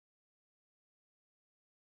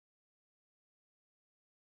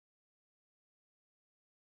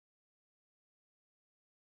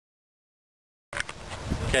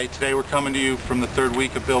Okay, today we're coming to you from the third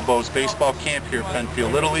week of Bill Bowe's baseball camp here at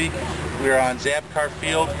Penfield Little League. We are on Zapcar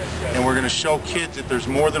Field, and we're going to show kids that there's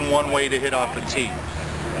more than one way to hit off a tee.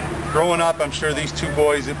 Growing up, I'm sure these two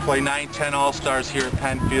boys that play 9-10 All-Stars here at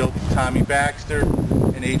Penfield, Tommy Baxter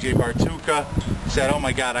and AJ Bartuka, said, oh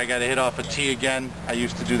my God, I got to hit off a tee again. I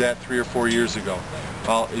used to do that 3 or 4 years ago.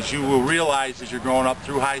 Well, as you will realize as you're growing up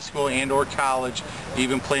through high school and or college,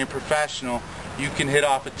 even playing professional, you can hit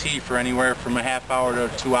off a tee for anywhere from a half hour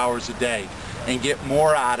to 2 hours a day and get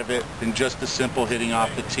more out of it than just a simple hitting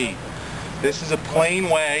off the tee. This is a plain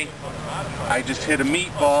way. I just hit a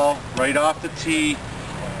meatball right off the tee,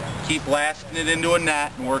 keep blasting it into a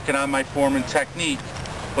net and working on my form and technique,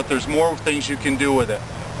 but there's more things you can do with it.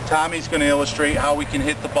 Tommy's going to illustrate how we can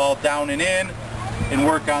hit the ball down and in and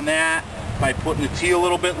work on that by putting the tee a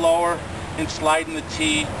little bit lower and sliding the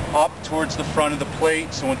tee up towards the front of the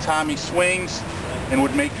plate, so when Tommy swings and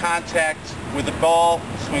would make contact with the ball,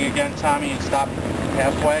 swing again Tommy and stop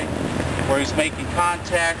halfway, where he's making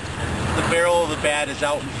contact, the barrel of the bat is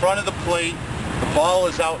out in front of the plate, the ball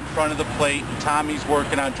is out in front of the plate, and Tommy's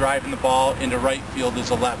working on driving the ball into right field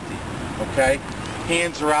as a lefty, okay?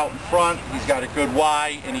 Hands are out in front, he's got a good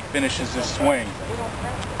Y, and he finishes his swing.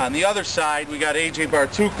 On the other side, we got AJ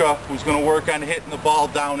Bartuka, who's going to work on hitting the ball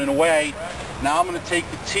down and away. Now I'm going to take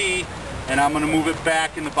the tee, and I'm going to move it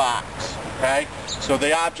back in the box, okay? So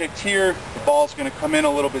the object here, the ball's going to come in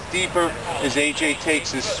a little bit deeper as AJ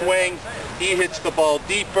takes his swing. He hits the ball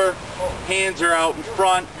deeper, hands are out in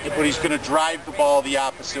front, but he's going to drive the ball the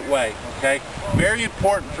opposite way, okay? Very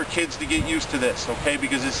important for kids to get used to this, okay?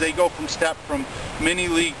 Because as they go from mini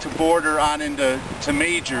league to border on into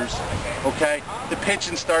majors, okay, the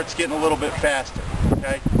pitching starts getting a little bit faster,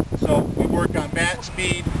 okay? So we work on bat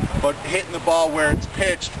speed, but hitting the ball where it's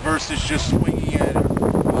pitched versus just swinging it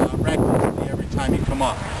recklessly every time you come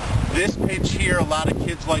up. This pitch here, a lot of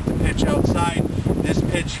kids like to pitch outside. This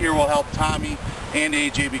pitch here will help Tommy and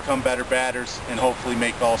AJ become better batters and hopefully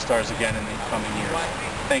make All-Stars again in the coming years.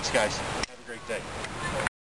 Thanks, guys. Have a great day.